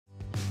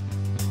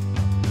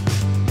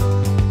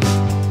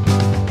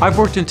I've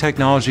worked in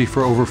technology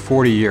for over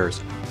 40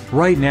 years.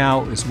 Right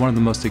now is one of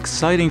the most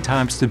exciting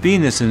times to be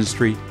in this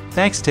industry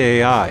thanks to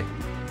AI.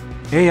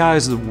 AI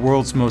is the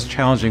world's most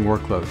challenging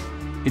workload.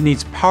 It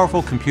needs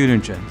powerful compute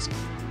engines,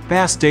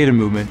 fast data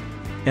movement,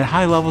 and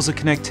high levels of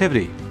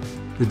connectivity.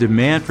 The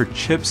demand for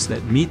chips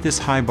that meet this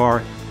high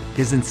bar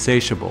is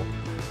insatiable.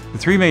 The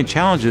three main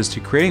challenges to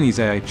creating these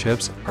AI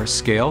chips are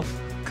scale,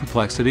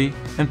 complexity,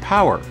 and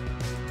power.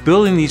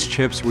 Building these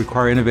chips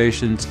require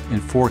innovations in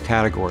four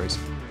categories: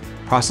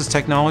 process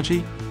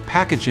technology,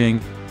 packaging,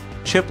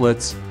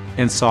 chiplets,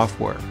 and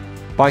software.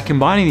 By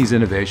combining these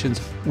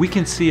innovations, we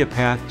can see a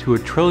path to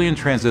 1 trillion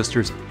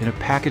transistors in a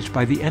package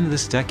by the end of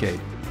this decade.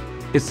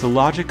 It's the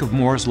logic of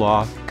Moore's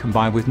law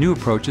combined with new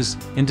approaches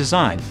in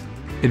design.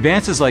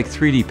 Advances like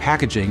 3D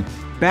packaging,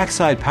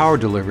 backside power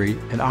delivery,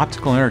 and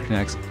optical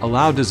interconnects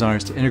allow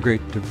designers to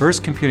integrate diverse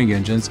computing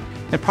engines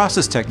and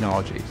process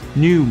technologies.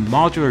 New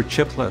modular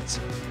chiplets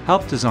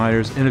help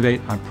designers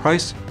innovate on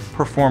price,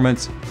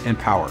 performance, and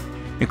power.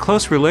 And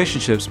close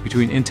relationships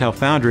between Intel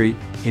Foundry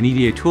and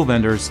EDA tool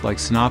vendors like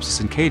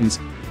Synopsys and Cadence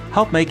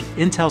help make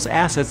Intel's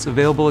assets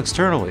available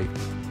externally.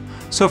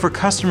 So for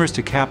customers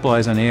to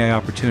capitalize on AI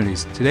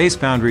opportunities, today's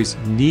foundries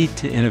need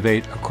to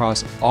innovate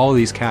across all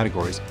these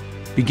categories,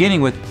 beginning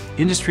with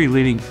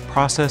industry-leading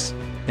process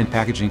and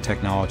packaging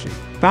technology.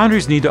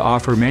 Foundries need to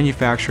offer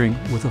manufacturing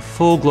with a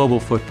full global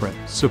footprint,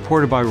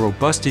 supported by a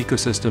robust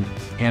ecosystem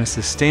and a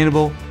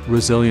sustainable,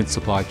 resilient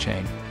supply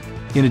chain.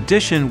 In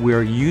addition, we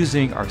are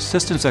using our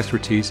systems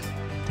expertise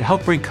to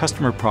help bring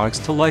customer products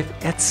to life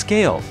at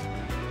scale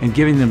and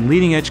giving them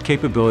leading-edge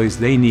capabilities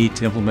they need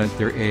to implement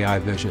their AI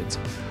visions.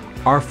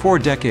 Our 4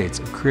 decades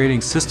of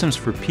creating systems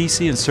for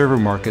PC and server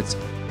markets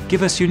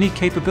give us unique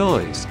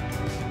capabilities.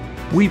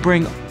 We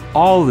bring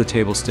all of the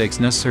table stakes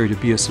necessary to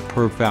be a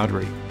superb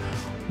foundry.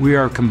 We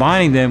are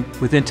combining them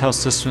with Intel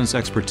systems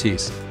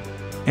expertise.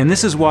 And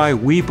this is why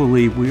we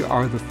believe we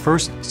are the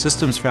first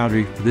systems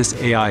foundry for this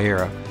AI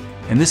era.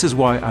 And this is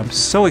why I'm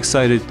so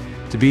excited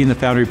to be in the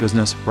foundry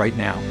business right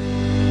now.